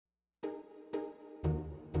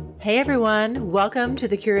Hey everyone, welcome to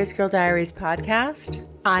the Curious Girl Diaries podcast.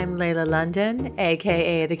 I'm Layla London,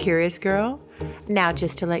 aka The Curious Girl. Now,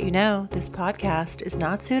 just to let you know, this podcast is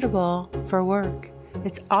not suitable for work.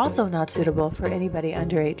 It's also not suitable for anybody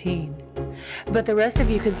under 18. But the rest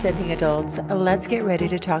of you consenting adults, let's get ready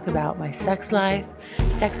to talk about my sex life,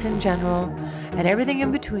 sex in general, and everything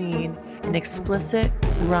in between in explicit,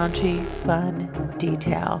 raunchy, fun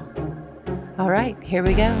detail. All right, here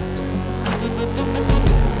we go.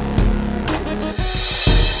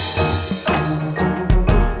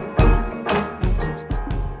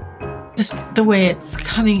 Just the way it's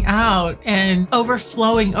coming out and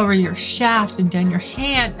overflowing over your shaft and down your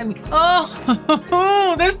hand. I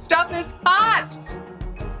mean, this stuff is hot.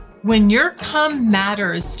 When your cum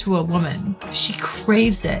matters to a woman, she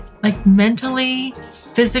craves it. Like mentally,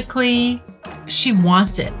 physically, she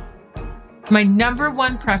wants it. My number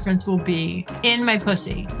one preference will be in my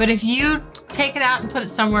pussy. But if you take it out and put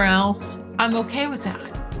it somewhere else, I'm okay with that.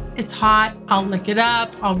 It's hot. I'll lick it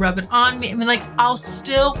up. I'll rub it on me. I mean, I'll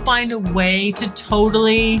still find a way to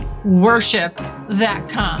totally worship that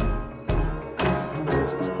cum.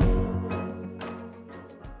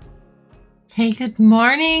 Hey, good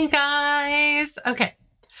morning, guys. Okay,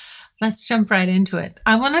 let's jump right into it.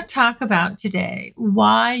 I want to talk about today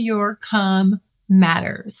why your cum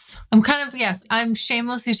matters. I'm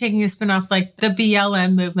shamelessly taking a spin off like the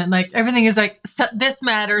BLM movement. Like everything is like, so this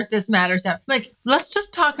matters, this matters. That. Like, let's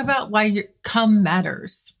just talk about why your cum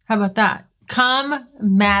matters. How about that? Cum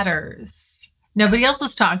matters. Nobody else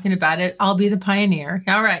is talking about it. I'll be the pioneer.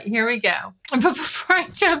 All right, here we go. But before I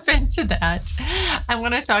jump into that, I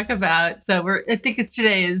want to talk about,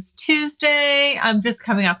 today is Tuesday. I'm just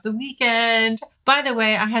coming off the weekend. By the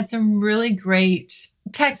way, I had some really great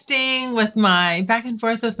texting with my back and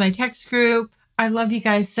forth with my text group. I love you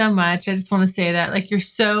guys so much. I just want to say that, like, you're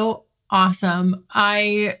so awesome.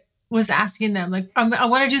 I was asking them, like, I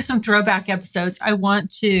want to do some throwback episodes. I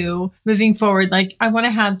want to, moving forward, like, I want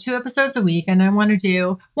to have 2 episodes a week, and I want to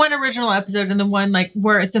do one original episode and the one like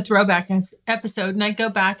where it's a throwback episode. And I go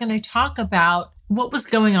back and I talk about what was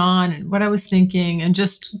going on and what I was thinking and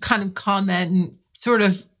just kind of comment and sort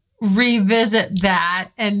of revisit that.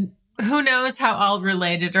 And who knows how I'll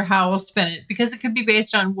relate it or how I'll spin it, because it could be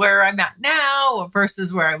based on where I'm at now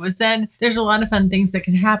versus where I was then. There's a lot of fun things that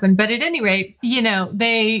could happen. But at any rate,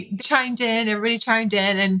 everybody chimed in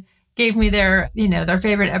and gave me their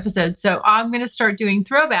favorite episodes. So I'm going to start doing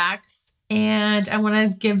throwbacks. And I want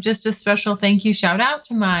to give just a special thank you shout out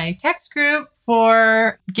to my text group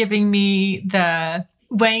for giving me gave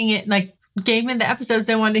me the episodes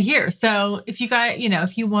they wanted to hear. So if you guys,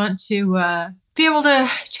 if you want to, be able to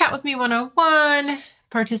chat with me one-on-one,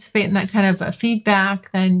 participate in that kind of a feedback,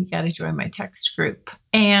 then you got to join my text group.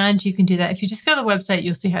 And you can do that. If you just go to the website,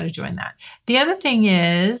 you'll see how to join that. The other thing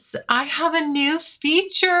is I have a new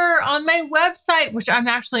feature on my website, which I'm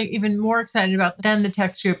actually even more excited about than the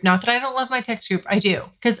text group. Not that I don't love my text group. I do.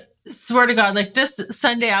 Because swear to God, like this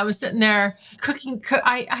Sunday, I was sitting there cooking.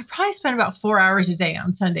 I probably spent about 4 hours a day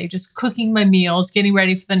on Sunday, just cooking my meals, getting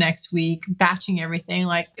ready for the next week, batching everything.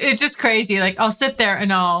 Like, it's just crazy. Like, I'll sit there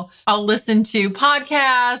and I'll listen to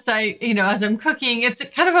podcasts. As I'm cooking, it's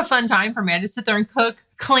kind of a fun time for me. I just sit there and cook,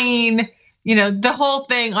 clean, the whole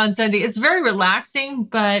thing on Sunday. It's very relaxing,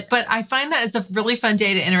 but I find that it's a really fun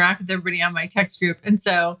day to interact with everybody on my text group. And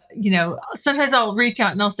so, sometimes I'll reach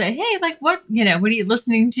out and I'll say, hey, like what are you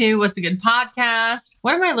listening to? What's a good podcast?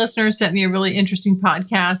 One of my listeners sent me a really interesting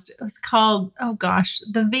podcast. It was called,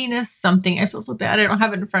 The Venus something. I feel so bad. I don't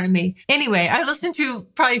have it in front of me. Anyway, I listened to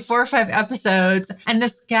probably 4 or 5 episodes, and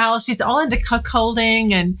this gal, she's all into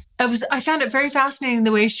cuckolding. And I found it very fascinating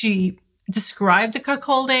the way she describe the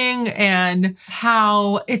cuckolding and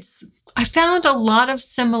how I found a lot of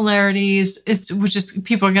similarities. Which is,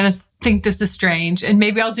 people are going to think this is strange, and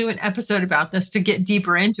maybe I'll do an episode about this to get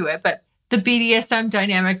deeper into it. But the BDSM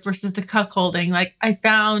dynamic versus the cuckolding, like I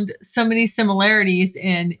found so many similarities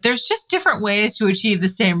in, there's just different ways to achieve the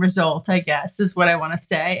same result, I guess, is what I want to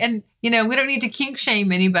say. And, we don't need to kink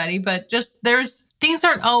shame anybody, but just things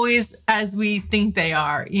aren't always as we think they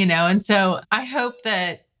are, and so I hope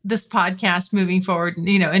that this podcast moving forward,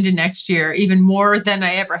 into next year, even more than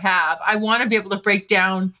I ever have, I want to be able to break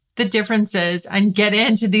down the differences and get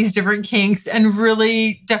into these different kinks and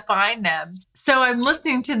really define them. So I'm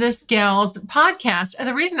listening to this gal's podcast. And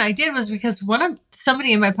the reason I did was because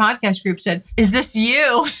somebody in my podcast group said, is this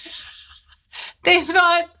you? They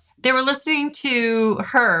thought they were listening to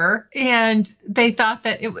her and they thought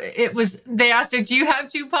that it was, they asked her, do you have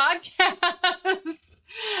 2 podcasts?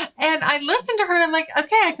 And I listened to her and I'm like,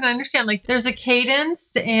 okay, I can understand. Like there's a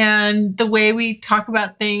cadence and the way we talk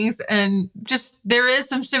about things, and just there is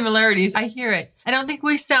some similarities. I hear it. I don't think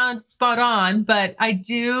we sound spot on, but I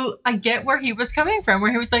get where he was coming from,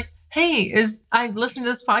 where he was like, hey, I listened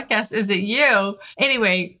to this podcast. Is it you?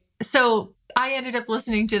 Anyway, so I ended up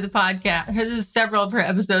listening to the podcast. There's several of her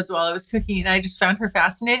episodes while I was cooking, and I just found her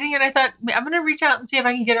fascinating. And I thought, I'm going to reach out and see if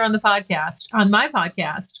I can get her on my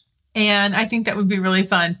podcast. And I think that would be really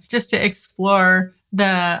fun, just to explore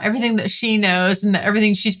everything that she knows and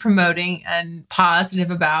everything she's promoting and positive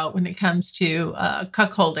about when it comes to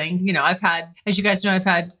cuckolding. You know, as you guys know, I've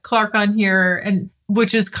had Clark on here, and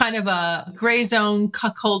which is kind of a gray zone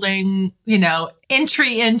cuckolding,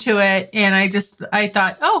 entry into it. And I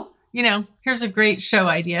thought, oh, here's a great show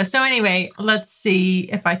idea. So anyway, let's see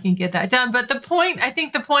if I can get that done. But the point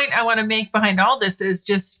I want to make behind all this is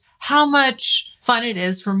just how much fun it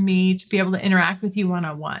is for me to be able to interact with you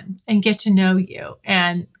one-on-one and get to know you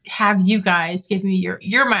and have you guys give me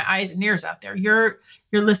you're my eyes and ears out there. You're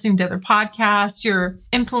listening to other podcasts. You're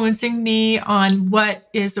influencing me on what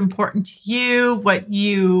is important to you, what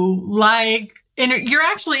you like. And you're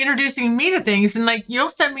actually introducing me to things, and like you'll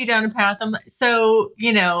send me down a path. So,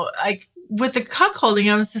 like with the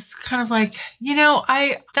cuckolding, I was just kind of like,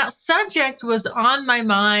 that subject was on my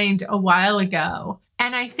mind a while ago.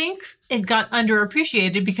 And I think it got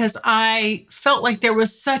underappreciated because I felt like there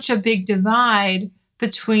was such a big divide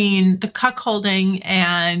between the cuckolding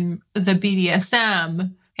and the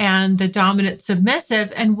BDSM and the dominant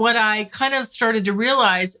submissive. And what I kind of started to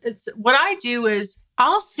realize is what I do is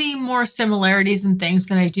I'll see more similarities in things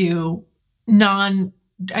than I do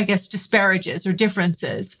disparages or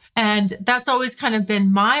differences. And that's always kind of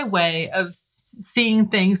been my way of seeing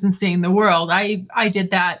things and seeing the world. I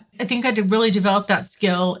did that. I think I really develop that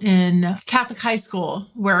skill in Catholic high school,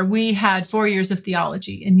 where we had 4 years of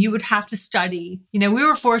theology, and you would have to study. We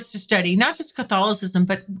were forced to study not just Catholicism,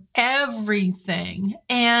 but everything.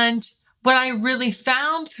 And what I really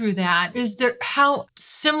found through that is how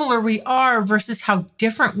similar we are versus how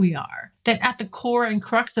different we are. That at the core and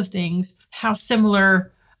crux of things, how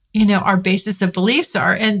similar, our basis of beliefs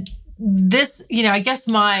are. And this, I guess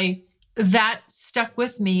that stuck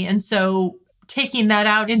with me. And so taking that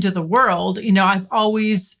out into the world, I've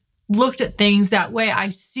always looked at things that way. I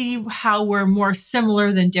see how we're more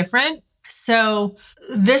similar than different. So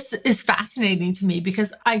this is fascinating to me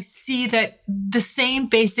because I see that the same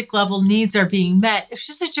basic level needs are being met. It's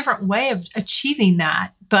just a different way of achieving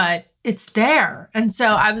that, but it's there. And so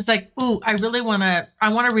I was like, ooh, I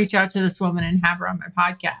want to reach out to this woman and have her on my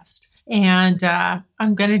podcast. And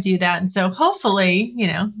I'm going to do that. And so hopefully,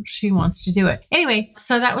 she wants to do it. Anyway,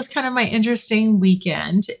 so that was kind of my interesting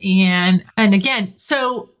weekend. And again,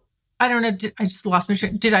 so I don't know, I just lost my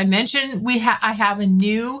train. Did I mention I have a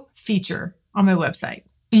new feature on my website?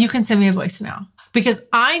 You can send me a voicemail, because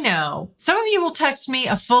I know some of you will text me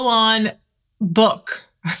a full-on book.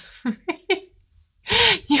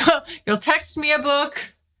 You'll text me a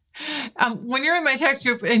book. When you're in my text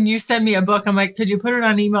group and you send me a book, I'm like, could you put it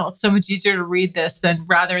on email? It's so much easier to read this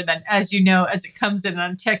rather than, as it comes in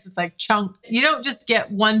on text, it's like chunk. You don't just get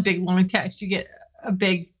one big long text. You get a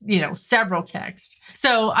big, several texts.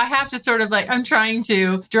 So I have to sort of I'm trying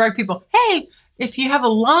to direct people, hey, if you have a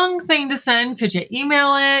long thing to send, could you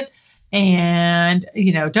email it? And,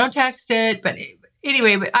 don't text it. But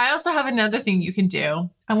anyway, but I also have another thing you can do.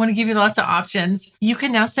 I want to give you lots of options. You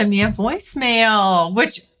can now send me a voicemail,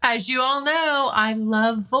 which, as you all know, I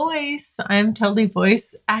love voice. I'm totally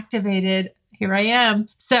voice activated. Here I am.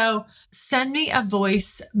 So send me a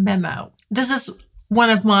voice memo. This is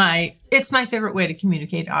it's my favorite way to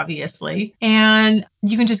communicate, obviously. And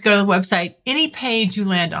you can just go to the website, any page you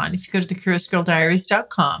land on. If you go to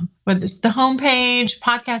thecuriousdiaries.com, whether it's the homepage,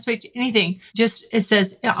 podcast page, anything, it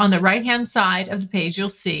says on the right-hand side of the page, you'll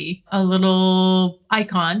see a little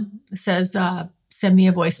icon that says, send me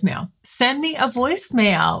a voicemail. Send me a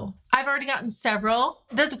voicemail. I've already gotten several.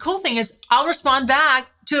 The cool thing is I'll respond back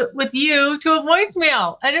with you to a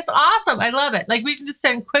voicemail. And it's awesome. I love it. We can just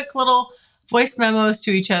send quick little voice memos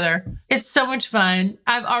to each other. It's so much fun.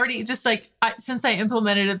 I've already since I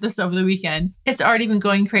implemented this over the weekend, it's already been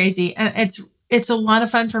going crazy. And it's a lot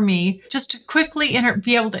of fun for me just to quickly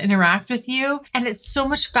be able to interact with you. And it's so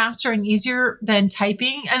much faster and easier than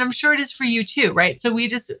typing. And I'm sure it is for you too, right? So we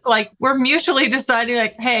just we're mutually deciding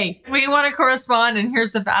hey, we want to correspond, and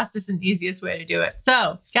here's the fastest and easiest way to do it.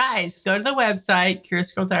 So guys, go to the website,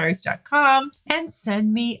 curiousdiaries.com, and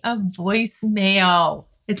send me a voicemail.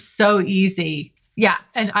 It's so easy. Yeah.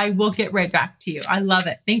 And I will get right back to you. I love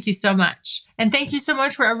it. Thank you so much. And thank you so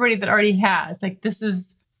much for everybody that already has. This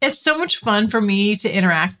is it's so much fun for me to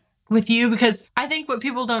interact with you, because I think what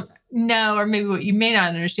people don't know, or maybe what you may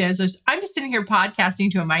not understand, is I'm just sitting here podcasting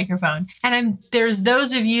to a microphone, and there's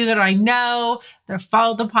those of you that I know that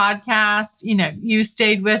follow the podcast, you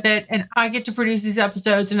stayed with it, and I get to produce these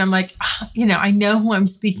episodes, and I'm like, I know who I'm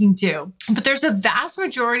speaking to, but there's a vast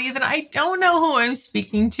majority that I don't know who I'm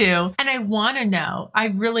speaking to, and I want to know. I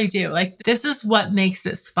really do. Like, this is what makes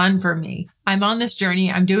this fun for me. I'm on this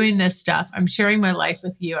journey. I'm doing this stuff. I'm sharing my life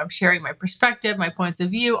with you. I'm sharing my perspective, my points of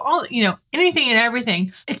view, all, anything and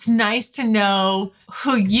everything. It's nice to know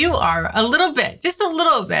who you are a little bit, just a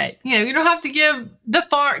little bit. You don't have to give the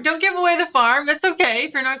farm. Don't give away the farm. That's okay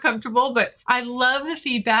if you're not comfortable, but I love the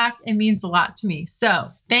feedback. It means a lot to me. So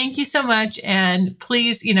thank you so much. And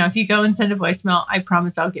please, if you go and send a voicemail, I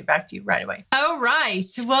promise I'll get back to you right away. All right.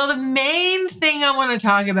 Well, the main thing I want to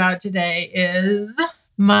talk about today is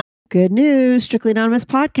good news. Strictly Anonymous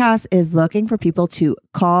Podcast is looking for people to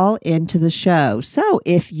call into the show. So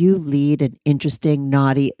if you lead an interesting,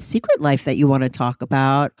 naughty secret life that you want to talk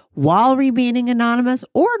about while remaining anonymous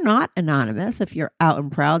or not anonymous, if you're out and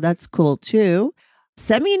proud, that's cool too.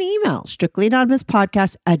 Send me an email,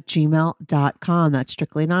 strictlyanonymouspodcast@gmail.com. That's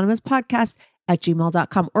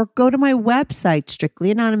strictlyanonymouspodcast@gmail.com. Or go to my website,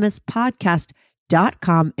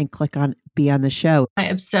 strictlyanonymouspodcast.com, and click on Be on the Show. My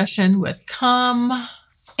obsession with cum.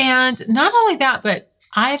 And not only that, but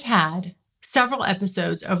I've had several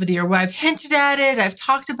episodes over the year where I've hinted at it, I've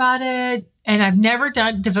talked about it, and I've never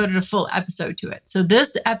devoted a full episode to it. So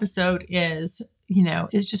this episode is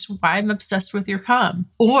just why I'm obsessed with your cum,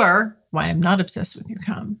 or why I'm not obsessed with your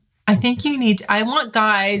cum. I think I want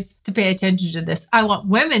guys to pay attention to this. I want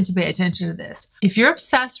women to pay attention to this. If you're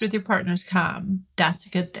obsessed with your partner's cum, that's a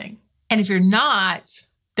good thing. And if you're not,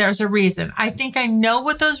 there's a reason. I think I know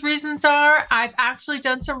what those reasons are. I've actually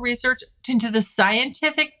done some research into the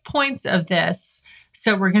scientific points of this.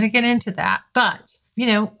 So we're going to get into that. But,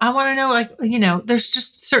 I want to know, there's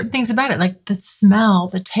just certain things about it, like the smell,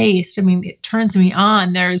 the taste. I mean, it turns me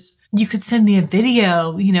on. You could send me a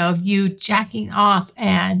video, of you jacking off.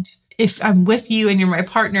 And if I'm with you and you're my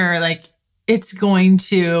partner, it's going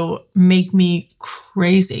to make me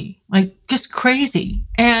crazy, just crazy.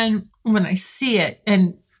 And when I see it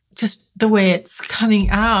and just the way it's coming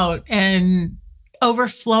out and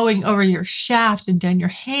overflowing over your shaft and down your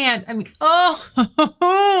hand, I mean,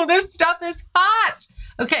 this stuff is hot.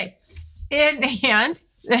 Okay. And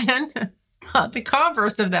the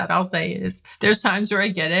converse of that, I'll say, is there's times where I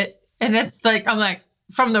get it and it's I'm like,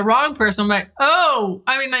 from the wrong person, I'm like,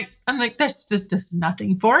 that's just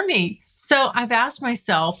nothing for me. So I've asked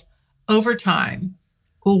myself over time,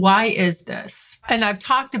 well, why is this? And I've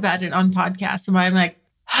talked about it on podcasts, and I'm like,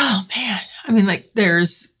 oh man,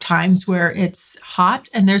 there's times where it's hot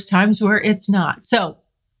and there's times where it's not. So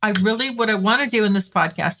what I want to do in this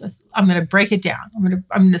podcast is I'm going to break it down. I'm going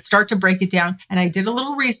to start to break it down. And I did a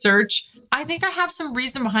little research. I think I have some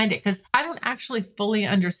reason behind it, because I don't actually fully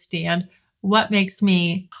understand what makes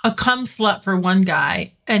me a cum slut for one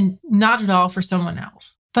guy and not at all for someone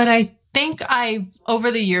else. But I think I've,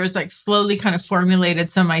 over the years, slowly kind of formulated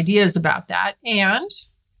some ideas about that. And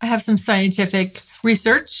I have some scientific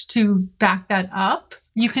research to back that up.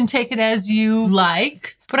 You can take it as you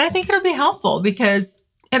like, but I think it'll be helpful because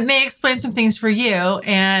it may explain some things for you.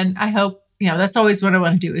 And I hope, that's always what I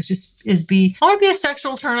want to do I want to be a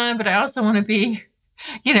sexual turn on, but I also want to be,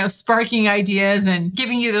 sparking ideas and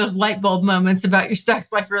giving you those light bulb moments about your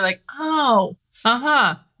sex life. You're like, oh,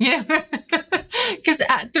 because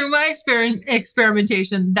through my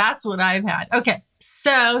experimentation, that's what I've had. Okay,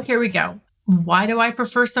 so here we go. Why do I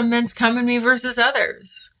prefer some men's cum in me versus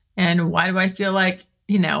others? And why do I feel like,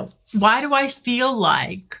 why do I feel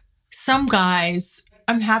like some guys,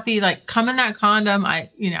 I'm happy, come in that condom. I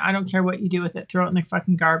don't care what you do with it, throw it in the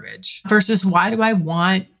fucking garbage. Versus why do I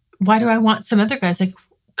want some other guys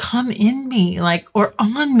come in me, or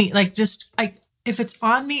on me, if it's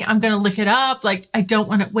on me, I'm going to lick it up. I don't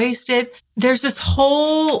want it wasted. I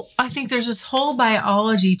think there's this whole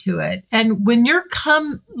biology to it. And when your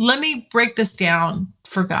cum, let me break this down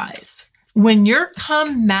for guys. When your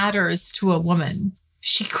cum matters to a woman,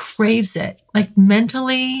 she craves it,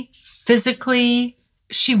 mentally, physically,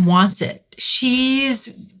 she wants it.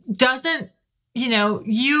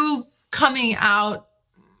 You coming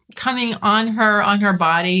on her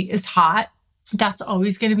body is hot. That's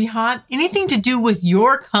always going to be hot. Anything to do with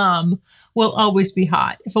your cum will always be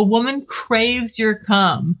hot. If a woman craves your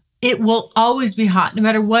cum, it will always be hot, no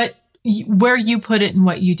matter where you put it and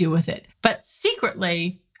what you do with it. But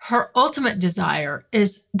secretly, her ultimate desire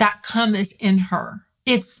is that cum is in her.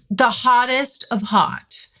 It's the hottest of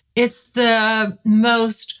hot. It's the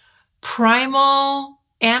most primal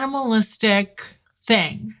animalistic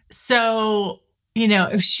thing. So,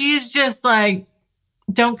 if she's just like,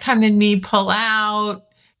 don't come in me, pull out,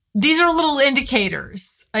 these are little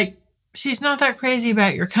indicators. Like, she's not that crazy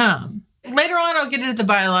about your cum. Later on, I'll get into the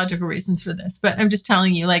biological reasons for this, but I'm just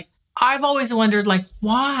telling you, like, I've always wondered, like,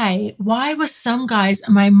 why with some guys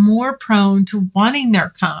am I more prone to wanting their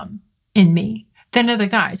cum in me than other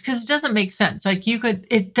guys? Because it doesn't make sense. Like,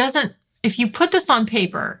 if you put this on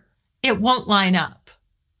paper, it won't line up.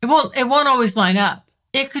 It won't always line up.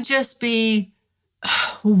 It could just be,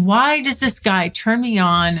 why does this guy turn me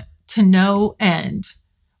on to no end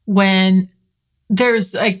when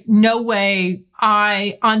there's like no way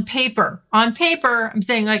on paper, I'm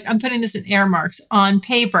saying, like, I'm putting this in air marks, on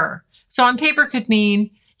paper. So on paper could mean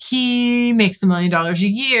he makes $1 million a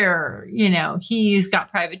year. He's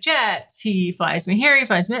got private jets. He flies me here. He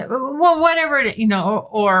flies me, well, whatever it is,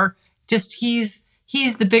 or just he's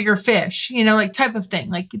the bigger fish, like type of thing,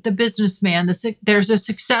 like the businessman, there's a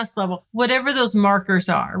success level, whatever those markers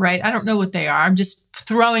are, right? I don't know what they are. I'm just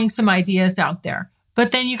throwing some ideas out there.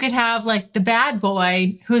 But then you could have like the bad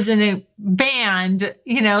boy who's in a band,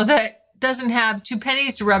 that doesn't have two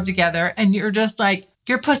pennies to rub together. And you're just like,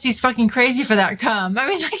 your pussy's fucking crazy for that cum. I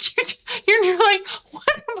mean, like, you're like, what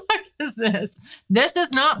the fuck is this? This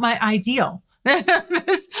is not my ideal.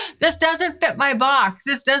 This doesn't fit my box.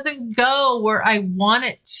 This doesn't go where I want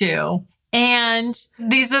it to. And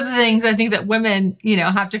these are the things I think that women,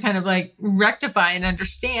 have to kind of like rectify and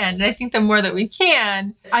understand. And I think the more that we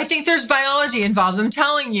can, I think there's biology involved. I'm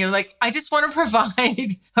telling you, like, I just want to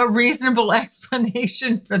provide a reasonable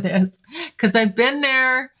explanation for this because I've been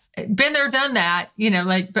there, done that,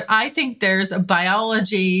 but I think there's a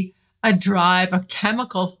biology, a drive, a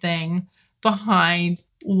chemical thing behind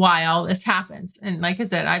why all this happens. And like I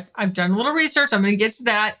said, I've done a little research. I'm going to get to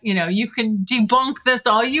that. You can debunk this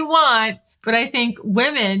all you want, but I think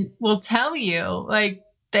women will tell you, like,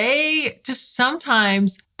 they just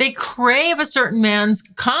sometimes they crave a certain man's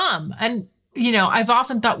cum. And, I've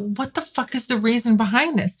often thought, what the fuck is the reason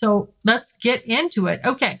behind this? So let's get into it.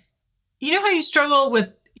 Okay. You know how you struggle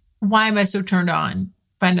with, why am I so turned on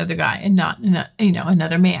by another guy and not,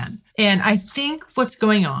 another man? And I think what's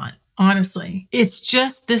going on, honestly, it's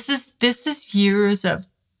just, this is years of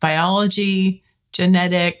biology,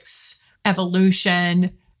 genetics,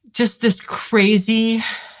 evolution, just this crazy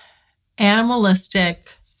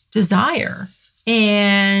animalistic desire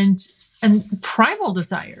and primal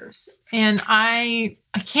desires. And I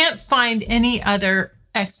can't find any other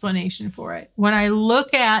explanation for it. When I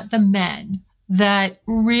look at the men that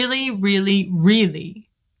really, really, really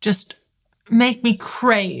just make me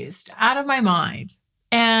crazed out of my mind,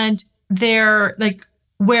 and they're like,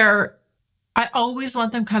 where I always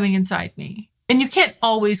want them coming inside me. And you can't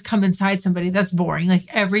always come inside somebody. That's boring. Like,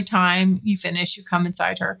 every time you finish, you come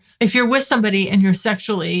inside her. If you're with somebody and you're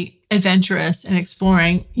sexually adventurous and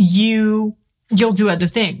exploring, you'll do other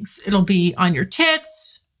things. It'll be on your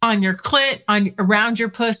tits, on your clit, around your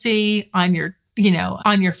pussy, on your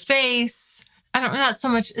face. Not so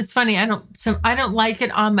much. It's funny. I don't like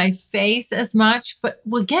it on my face as much, but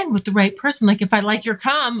again, with the right person, like, if I like your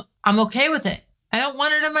cum, I'm okay with it. I don't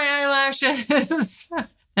want it in my eyelashes.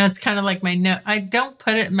 That's kind of like my no. I don't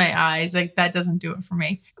put it in my eyes. Like, that doesn't do it for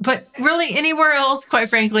me. But really, anywhere else, quite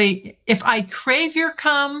frankly, if I crave your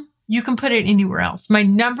cum, you can put it anywhere else. My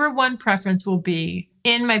number one preference will be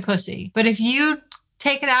in my pussy. But if you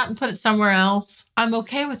take it out and put it somewhere else, I'm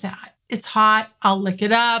okay with that. It's hot. I'll lick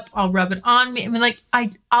it up. I'll rub it on me. I mean, like,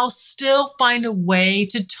 I'll still find a way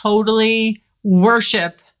to totally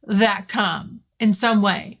worship that cum in some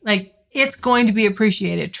way. Like, it's going to be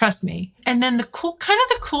appreciated. Trust me. And then the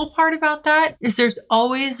cool part about that is there's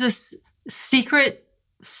always this secret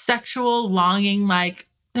sexual longing. Like,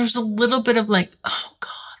 there's a little bit of like, oh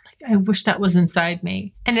God, like, I wish that was inside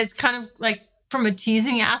me. And it's kind of like, from a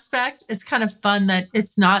teasing aspect, it's kind of fun that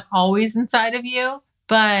it's not always inside of you.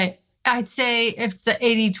 But I'd say if it's the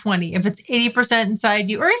 80-20, if it's 80% inside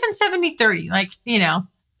you, or even 70-30, like,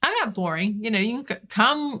 I'm not boring. You can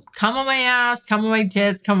come on my ass, come on my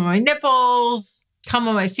tits, come on my nipples, come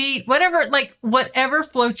on my feet, whatever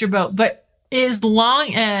floats your boat. But as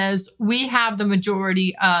long as we have the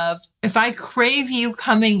majority of, if I crave you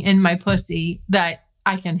coming in my pussy, that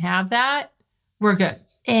I can have that, we're good.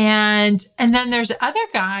 And then there's other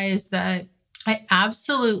guys that I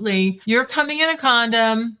absolutely, you're coming in a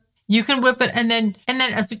condom, you can whip it. And then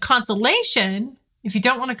as a consolation, if you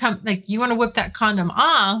don't want to come, like, you want to whip that condom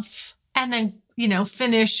off and then,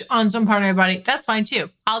 finish on some part of my body, that's fine too.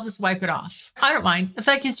 I'll just wipe it off. I don't mind if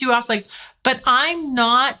that gets you off, but I'm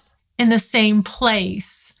not in the same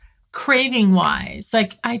place craving wise.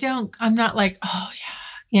 Like, I'm not like, oh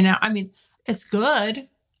I mean, it's good.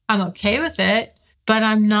 I'm okay with it, but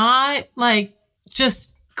I'm not like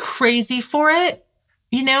just crazy for it.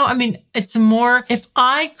 I mean, it's more, if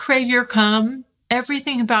I crave your cum,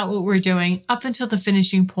 everything about what we're doing up until the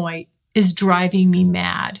finishing point is driving me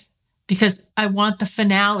mad because I want the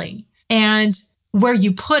finale. And where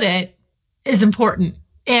you put it is important.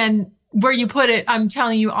 And where you put it, I'm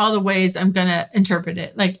telling you all the ways I'm going to interpret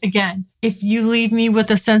it. Like, again, if you leave me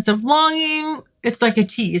with a sense of longing, it's like a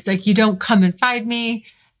tease. Like, you don't come inside me,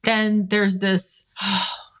 then there's this, I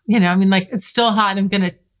mean, like, it's still hot.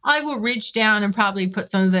 I will reach down and probably put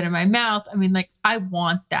some of it in my mouth. I mean, like, I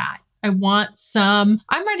want that. I want some.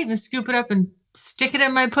 I might even scoop it up and stick it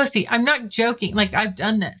in my pussy. I'm not joking. Like, I've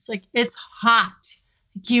done this. Like, it's hot.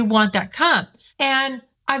 You want that cum. And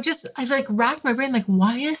I've like racked my brain. Like,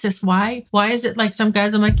 why is this? Why is it like some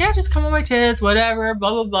guys, I'm like, yeah, just come on my tits, whatever,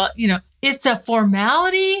 blah, blah, blah. It's a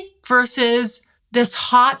formality versus this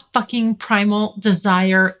hot fucking primal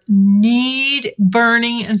desire, need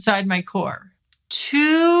burning inside my core.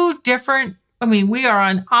 Two different, we are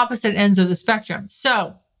on opposite ends of the spectrum.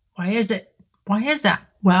 So why is it? Why is that?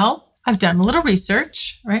 Well, I've done a little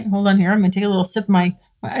research, right? Hold on here. I'm going to take a little sip of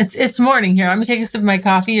it's morning here. I'm going to take a sip of my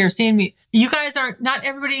coffee. You're seeing me. You guys not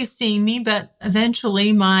everybody's seeing me, but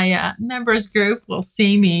eventually my members group will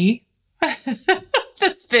see me.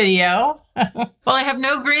 This video. Well, I have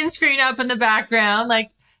no green screen up in the background.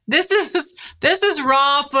 Like, this is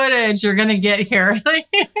raw footage you're going to get here.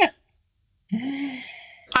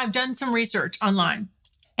 I've done some research online,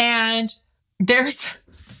 and there's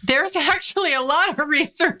actually a lot of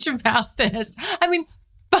research about this. I mean,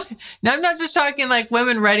 but now I'm not just talking like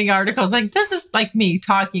women writing articles. Like, this is like me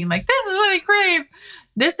talking like, this is what I crave.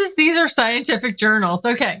 These are scientific journals.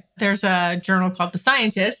 Okay. There's a journal called The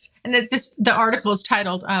Scientist, and it's just, the article is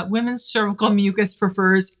titled, Women's Cervical Mucus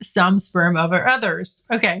Prefers Some Sperm Over Others.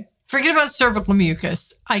 Okay. Forget about cervical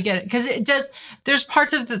mucus. I get it. Because there's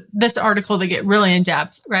parts of this article that get really in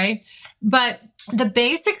depth, right? But the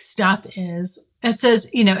basic stuff is, it says,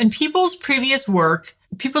 in people's previous work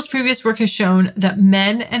has shown that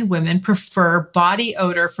men and women prefer body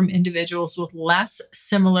odor from individuals with less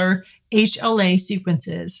similar HLA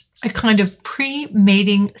sequences, a kind of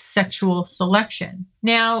pre-mating sexual selection.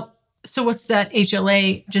 Now, so what's that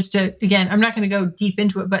HLA? Again, I'm not going to go deep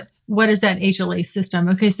into it, but what is that HLA system?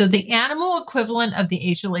 Okay, so the animal equivalent of the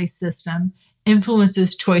HLA system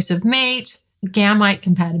influences choice of mate, gamete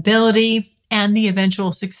compatibility, and the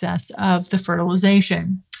eventual success of the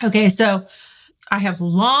fertilization. Okay, so I have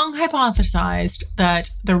long hypothesized that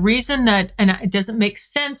the reason that, and it doesn't make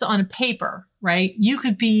sense on a paper, right? You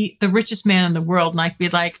could be the richest man in the world, and I could be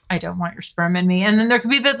like, I don't want your sperm in me. And then there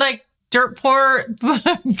could be the like dirt poor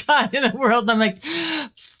guy in the world. And I'm like,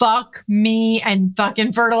 fuck me and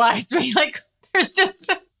fucking fertilize me. Like,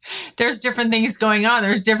 there's different things going on.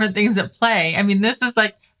 There's different things at play. I mean, this is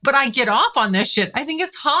like, but I get off on this shit. I think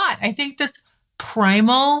it's hot. I think this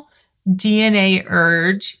primal DNA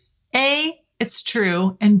urge, A, it's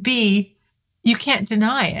true. And B, you can't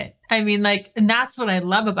deny it. I mean, like, and that's what I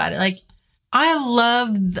love about it. Like, I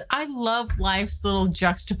love life's little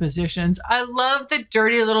juxtapositions. I love the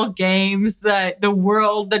dirty little games that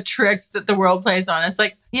the tricks that the world plays on us.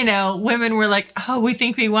 Like, women were like, oh, we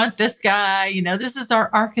think we want this guy, this is our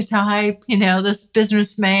archetype, this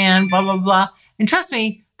businessman, blah, blah, blah. And trust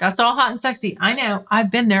me, that's all hot and sexy. I know,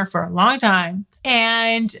 I've been there for a long time.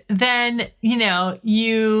 And then,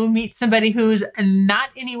 you meet somebody who's not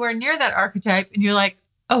anywhere near that archetype, and you're like,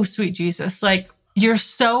 oh, sweet Jesus, like, you're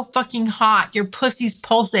so fucking hot. Your pussy's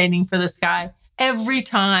pulsating for this guy every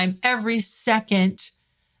time, every second.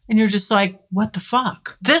 And you're just like, what the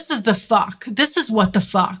fuck? This is the fuck. This is what the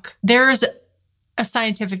fuck. There's a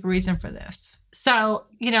scientific reason for this. So,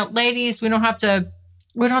 ladies, we don't have to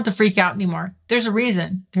freak out anymore. There's a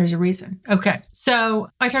reason. There's a reason. Okay. So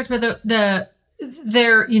I talked about the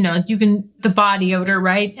body odor,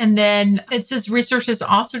 right? And then it says research has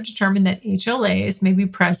also determined that HLAs may be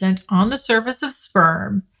present on the surface of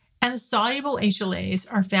sperm, and the soluble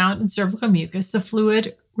HLAs are found in cervical mucus, the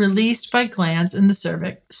fluid released by glands in the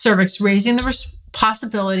cervix, raising the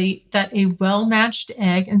possibility that a well-matched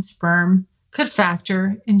egg and sperm could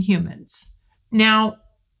factor in humans. Now,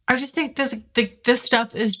 I just think that this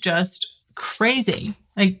stuff is just crazy.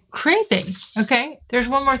 Like, crazy. Okay. There's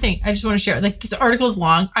one more thing I just want to share. Like, this article is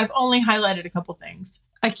long. I've only highlighted a couple things.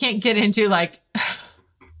 I can't get into like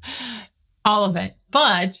all of it,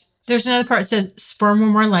 but there's another part that says sperm were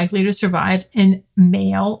more likely to survive in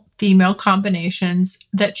male-female combinations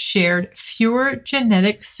that shared fewer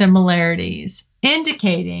genetic similarities,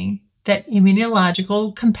 indicating that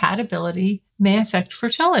immunological compatibility may affect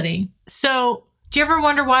fertility. So Do you ever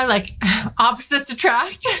wonder why like opposites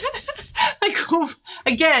attract? Like,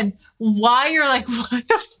 again, why you're like, what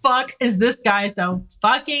the fuck is this guy so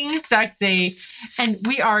fucking sexy? And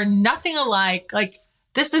we are nothing alike. Like,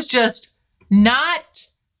 this is just not,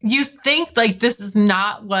 you think like this is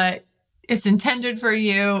not what it's intended for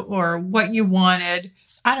you or what you wanted.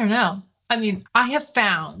 I don't know. I mean, I have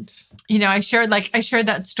found, I shared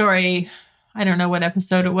that story. I don't know what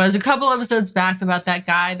episode it was, a couple episodes back about that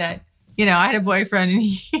guy that, I had a boyfriend and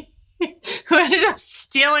he who ended up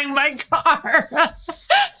stealing my car. Isn't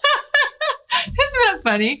that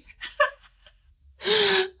funny?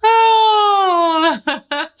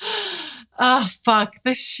 Oh, fuck.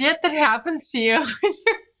 The shit that happens to you.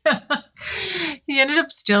 He ended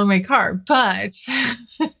up stealing my car, but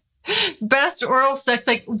best oral sex,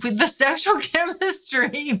 like the sexual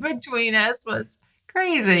chemistry between us was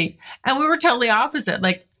crazy. And we were totally opposite.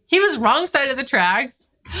 Like, he was wrong side of the tracks.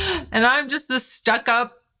 And I'm just this stuck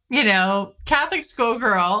up, Catholic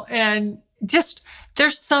schoolgirl. And just,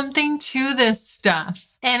 there's something to this stuff.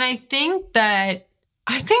 And I think that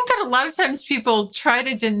a lot of times people try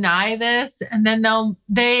to deny this, and then they'll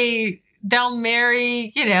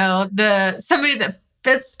marry, somebody that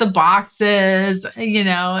fits the boxes.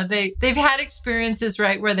 They've had experiences,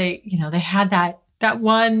 right, where they had that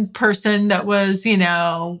one person that was,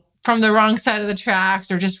 from the wrong side of the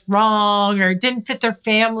tracks, or just wrong, or didn't fit their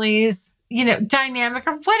families, dynamic,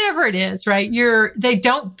 or whatever it is, right? They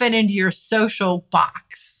don't fit into your social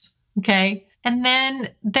box. Okay. And then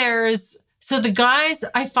the guys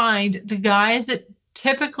that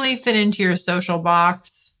typically fit into your social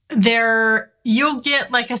box, you'll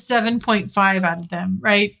get like a 7.5 out of them,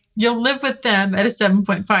 right? You'll live with them at a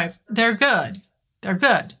 7.5. They're good.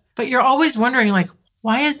 But you're always wondering, like,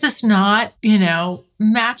 why is this not,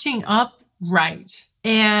 matching up right?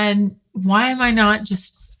 And why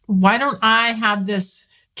don't I have this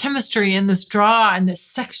chemistry and this draw and this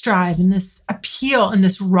sex drive and this appeal and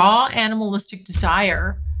this raw animalistic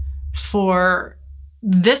desire for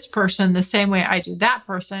this person the same way I do that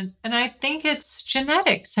person? And I think it's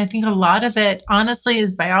genetics. I think a lot of it, honestly,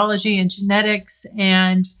 is biology and genetics.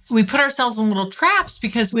 And we put ourselves in little traps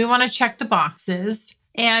because we want to check the boxes.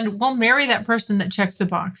 And we'll marry that person that checks the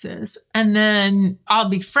boxes. And then I'll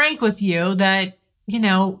be frank with you that,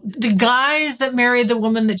 the guys that marry the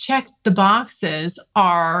woman that checked the boxes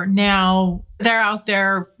they're out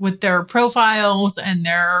there with their profiles and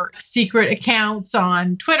their secret accounts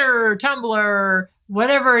on Twitter, Tumblr,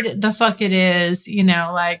 whatever the fuck it is,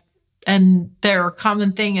 and their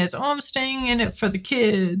common thing is, oh, I'm staying in it for the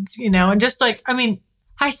kids, and just like,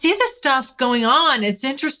 I see this stuff going on. It's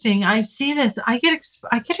interesting. I see this. I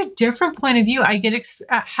get a different point of view. I get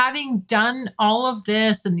having done all of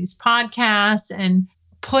this and these podcasts and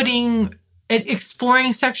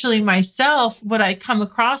exploring sexually myself. What I come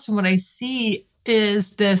across and what I see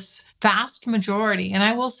is this vast majority, and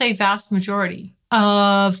I will say vast majority,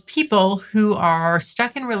 of people who are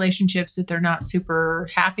stuck in relationships that they're not super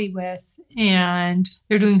happy with. And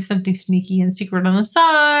they're doing something sneaky and secret on the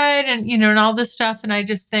side and, and all this stuff. And I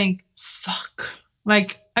just think, fuck.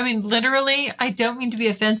 Like, literally, I don't mean to be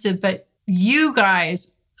offensive, but you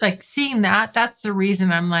guys, like, seeing that's the reason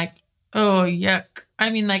I'm like, oh, yuck.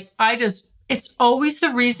 It's always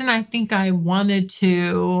the reason I think I wanted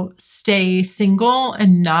to stay single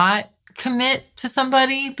and not commit to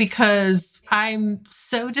somebody, because I'm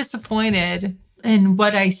so disappointed in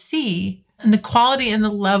what I see and the quality and the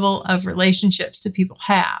level of relationships that people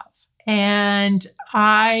have. And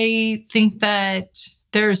I think that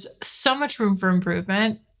there's so much room for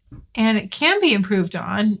improvement, and it can be improved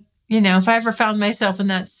on. If I ever found myself in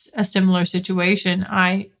a similar situation,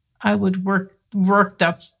 I would work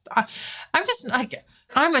I'm just like,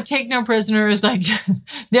 I'm a take no prisoners, like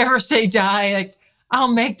never say die. Like,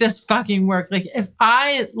 I'll make this fucking work. Like, if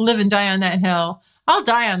I live and die on that hill, I'll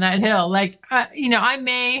die on that hill. Like, I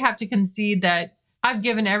may have to concede that I've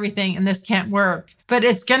given everything and this can't work, but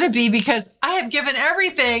it's going to be because I have given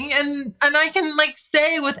everything, and I can like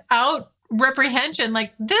say without reprehension,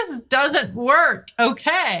 like, this doesn't work.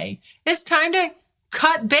 Okay. It's time to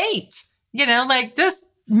cut bait, just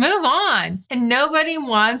move on. And nobody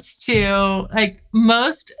wants to, like,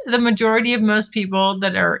 the majority of most people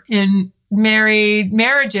that are in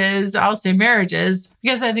marriages, I'll say marriages,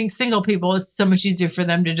 because I think single people, it's so much easier for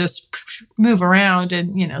them to just move around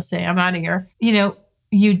and, say, I'm out of here. You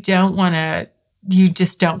just don't want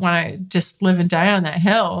to just live and die on that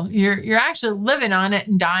hill. You're actually living on it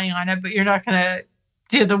and dying on it, but you're not going to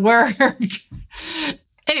do the work.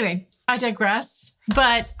 Anyway, I digress.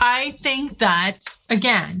 But I think that,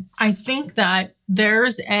 again,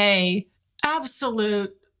 there's a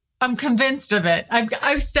absolute I'm convinced of it.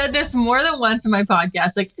 I've said this more than once in my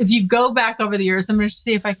podcast. Like if you go back over the years, I'm going to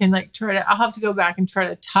see if I can I'll have to go back and try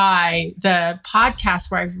to tie the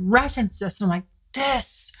podcast where I've referenced this. And I'm like,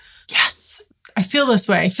 yes, I feel this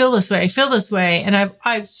way. I feel this way. I feel this way. And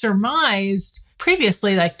I've surmised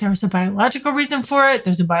previously, like there's a biological reason for it.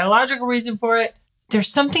 There's a biological reason for it. There's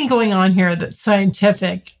something going on here that's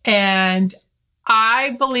scientific. And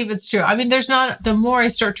I believe it's true. I mean, the more I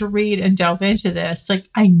start to read and delve into this, like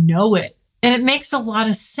I know it. And it makes a lot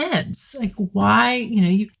of sense. Like why,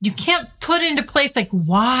 you can't put into place like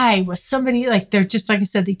why was somebody like, they're just, like I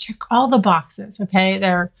said, they check all the boxes. Okay.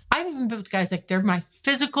 I've even been with guys like they're my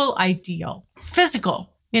physical ideal. Physical,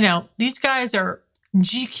 these guys are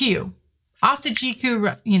GQ, off the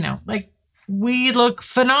GQ, like we look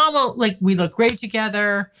phenomenal. Like we look great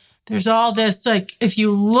together. There's all this, like, if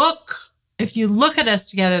you look at us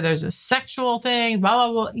together, there's a sexual thing,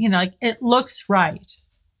 blah, blah, blah, like it looks right.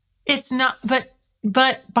 It's not, but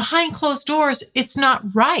behind closed doors, it's not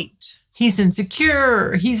right. He's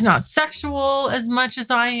insecure. He's not sexual as much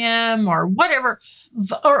as I am or whatever.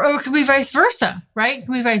 Or it could be vice versa, right? It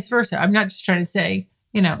could be vice versa. I'm not just trying to say,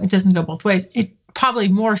 it doesn't go both ways. It's probably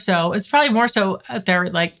more so out there.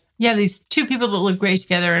 Like, yeah, these two people that look great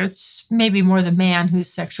together, and it's maybe more the man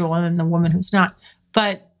who's sexual and the woman who's not.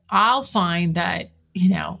 But I'll find that,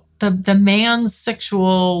 the man's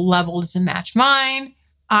sexual level doesn't match mine.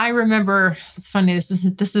 I remember, it's funny, this is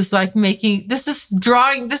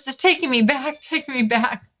taking me back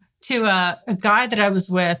to a guy that I was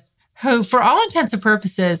with who, for all intents and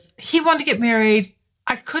purposes, he wanted to get married.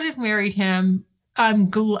 I could have married him. I'm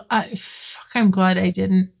glad I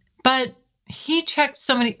didn't. But he checked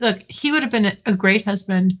so many, look, he would have been a great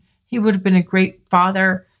husband. He would have been a great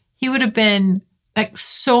father. He would have been like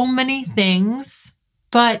so many things.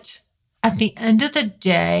 But at the end of the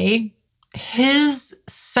day, my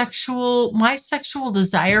sexual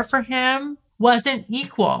desire for him wasn't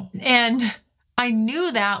equal. And I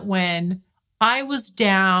knew that when I was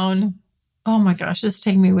down, oh my gosh, this is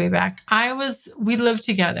taking me way back. We lived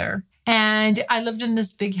together and I lived in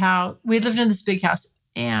this big house. We lived in this big house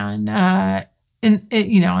and,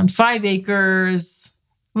 on 5 acres.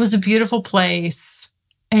 It was a beautiful place.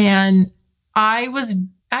 And I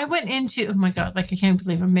went into, oh my God, like I can't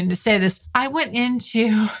believe I'm going to say this.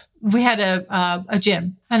 We had a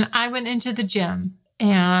gym and I went into the gym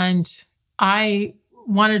and I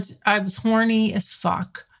was horny as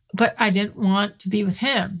fuck, but I didn't want to be with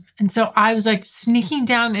him. And so I was like sneaking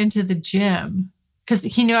down into the gym because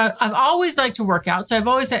he knew I've always liked to work out. So I've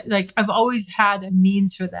always had a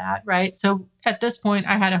means for that. Right. So at this point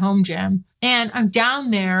I had a home gym and I'm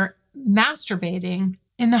down there masturbating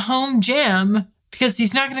in the home gym because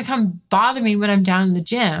he's not going to come bother me when I'm down in the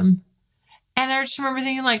gym. And I just remember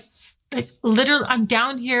thinking like literally I'm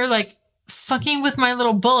down here, like fucking with my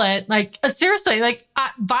little bullet, like seriously, like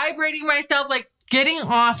vibrating myself, like getting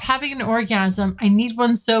off, having an orgasm. I need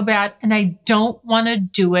one so bad. And I don't want to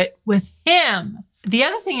do it with him. The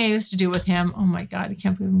other thing I used to do with him, oh my God, I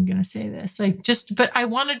can't believe I'm going to say this. But I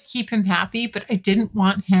wanted to keep him happy, but I didn't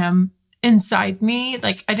want him inside me.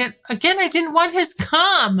 Like I didn't want his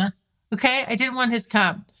cum. Okay. I didn't want his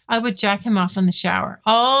cum. I would jack him off in the shower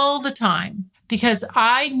all the time because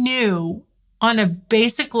I knew on a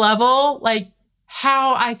basic level, like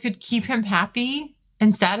how I could keep him happy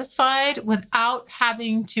and satisfied without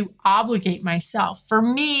having to obligate myself. For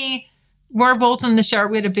me, we're both in the shower.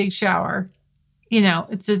 We had a big shower.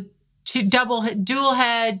 It's a dual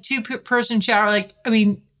head, 2-person shower. Like, I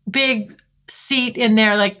mean, big seat in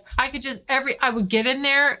there. Like I would get in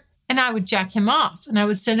there and I would jack him off and I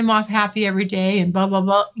would send him off happy every day and blah, blah,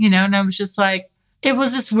 blah, and I was just like, it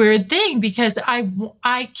was this weird thing because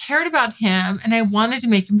I cared about him and I wanted to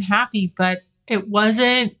make him happy, but there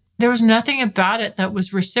was nothing about it that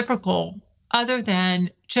was reciprocal other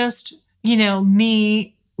than just,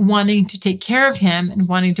 me wanting to take care of him and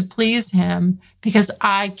wanting to please him because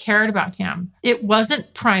I cared about him. It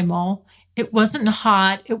wasn't primal. It wasn't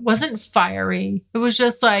hot. It wasn't fiery. It was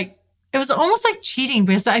just like, it was almost like cheating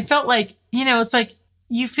because I felt like, it's like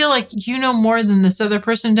you feel like you know more than this other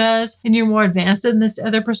person does and you're more advanced than this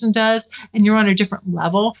other person does and you're on a different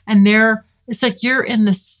level. And it's like you're in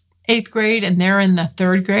the 8th grade and they're in the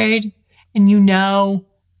 3rd grade and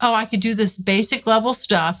I could do this basic level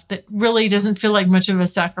stuff that really doesn't feel like much of a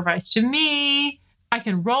sacrifice to me. I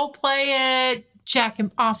can role play it, jack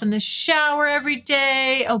him off in the shower every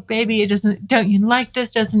day. Oh, baby, don't you like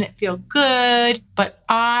this? Doesn't it feel good? But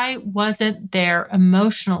I wasn't there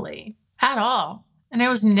emotionally at all. And I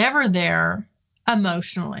was never there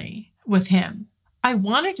emotionally with him. I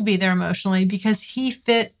wanted to be there emotionally because he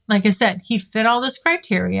fit, like I said, he fit all this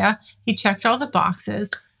criteria. He checked all the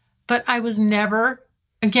boxes, but I was never,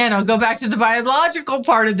 again, I'll go back to the biological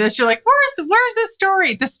part of this. You're like, where's the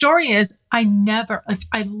story? The story is I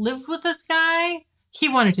lived with this guy. He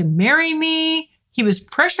wanted to marry me. He was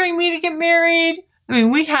pressuring me to get married. I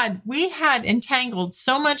mean, we had entangled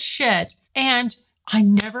so much shit, and I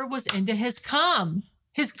never was into his cum.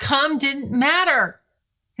 His cum didn't matter.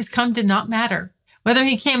 His cum did not matter. Whether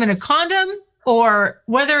he came in a condom or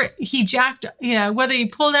whether he whether he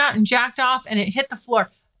pulled out and jacked off and it hit the floor,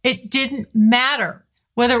 it didn't matter.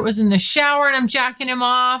 Whether it was in the shower and I'm jacking him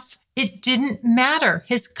off, it didn't matter.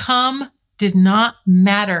 His cum did not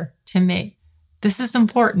matter to me. This is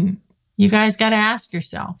important. You guys got to ask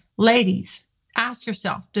yourself. Ladies, ask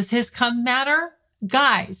yourself, does his cum matter?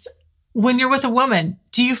 Guys, when you're with a woman,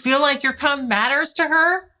 do you feel like your cum matters to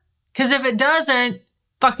her? Because if it doesn't,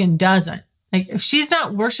 fucking doesn't. Like, if she's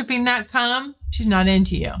not worshiping that cum, she's not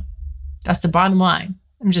into you. That's the bottom line.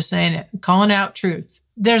 I'm just saying it. I'm calling out truth.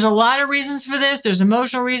 There's a lot of reasons for this. There's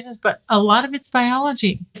emotional reasons, but a lot of it's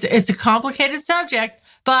biology. It's a complicated subject,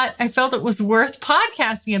 but I felt it was worth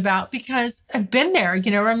podcasting about because I've been there,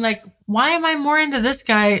 where I'm like, why am I more into this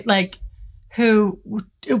guy, like, who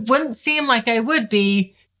it wouldn't seem like I would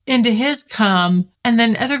be into his cum, and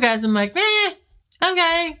then other guys I'm like, okay.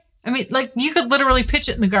 I mean, like, you could literally pitch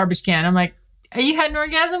it in the garbage can. I'm like, you had an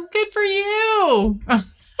orgasm? Good for you.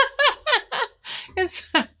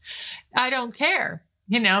 I don't care.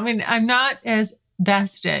 I mean, I'm not as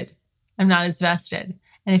vested. And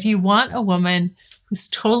if you want a woman who's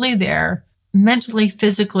totally there, mentally,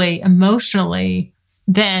 physically, emotionally,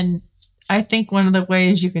 then I think one of the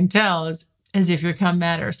ways you can tell is if your cum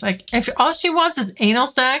matters. Like, if all she wants is anal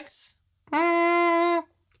sex,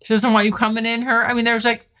 she doesn't want you coming in her. I mean,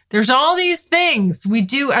 there's all these things we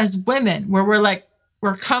do as women where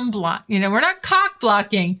we're cum block. We're not cock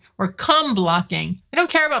blocking, we're cum blocking. We don't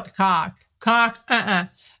care about the cock.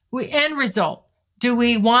 End result. Do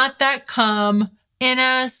we want that cum in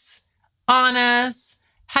us, on us?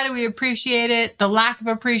 How do we appreciate it? The lack of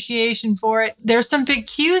appreciation for it. There's some big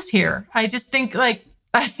cues here. I just think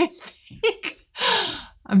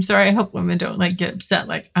I'm sorry. I hope women don't get upset.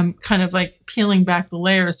 Like, I'm kind of peeling back the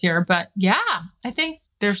layers here, but yeah, I think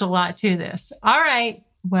there's a lot to this. All right.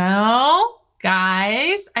 Well,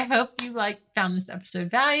 guys, I hope you found this episode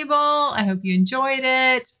valuable. I hope you enjoyed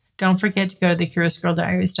it. Don't forget to go to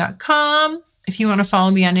thecuriousgirldiaries.com. If you want to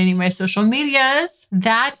follow me on any of my social medias,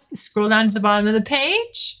 scroll down to the bottom of the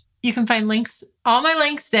page. You can find links, all my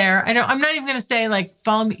links there. I'm not even going to say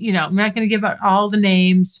follow me. I'm not going to give out all the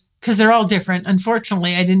names because they're all different.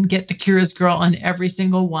 Unfortunately, I didn't get the Curious Girl on every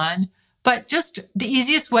single one, but just the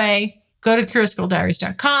easiest way, go to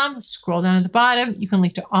curiousgirldiaries.com, scroll down at the bottom. You can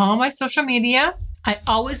link to all my social media. I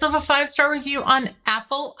always love a 5-star review on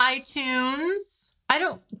Apple iTunes.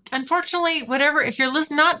 Unfortunately, if you're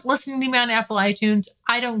not listening to me on Apple iTunes,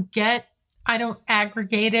 I don't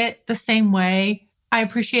aggregate it the same way. I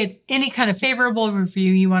appreciate any kind of favorable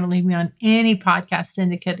review you want to leave me on any podcast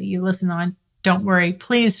syndicate that you listen on. Don't worry.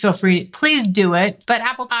 Please feel free to, please do it. But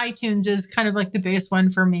Apple iTunes is kind of the biggest one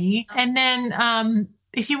for me. And then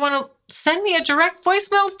if you want to send me a direct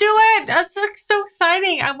voicemail, do it. That's so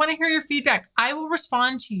exciting. I want to hear your feedback. I will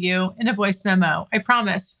respond to you in a voice memo. I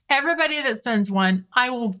promise. Everybody that sends one,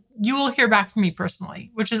 you will hear back from me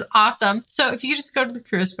personally, which is awesome. So if you just go to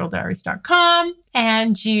thecuriousgirldiaries.com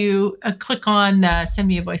and you click on the send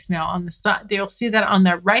me a voicemail on the side, you'll see that on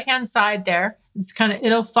the right-hand side there.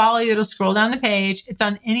 It'll follow you. It'll scroll down the page. It's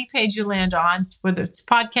on any page you land on, whether it's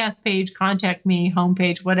podcast page, contact me,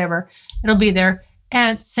 homepage, whatever. It'll be there.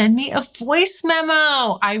 And send me a voice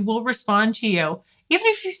memo. I will respond to you. Even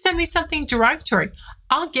if you send me something derogatory,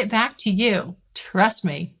 I'll get back to you. Trust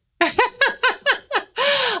me.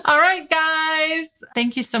 All right, guys.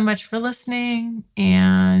 Thank you so much for listening.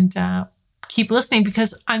 And keep listening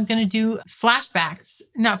because I'm going to do the throwbacks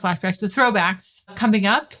coming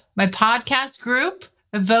up. My podcast group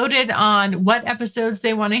voted on what episodes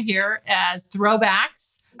they want to hear as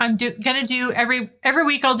throwbacks. I'm going to do every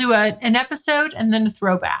week. I'll do an episode and then a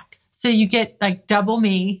throwback. So you get double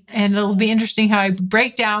me, and it'll be interesting how I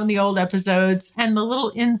break down the old episodes and the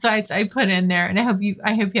little insights I put in there. And I hope you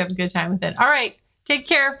have a good time with it. All right. Take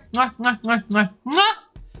care. Mwah, mwah, mwah, mwah, mwah.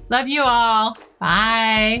 Love you all.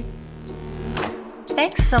 Bye.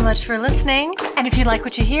 Thanks so much for listening. And if you like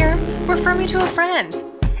what you hear, refer me to a friend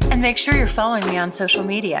and make sure you're following me on social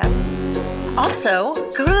media. Also,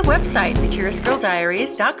 go to the website,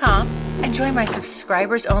 thecuriousgirldiaries.com, and join my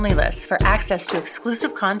subscribers only list for access to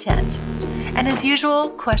exclusive content. And as usual,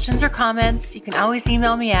 questions or comments, you can always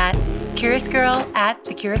email me at Curious Girl at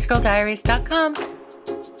thecuriousgirldiaries.com.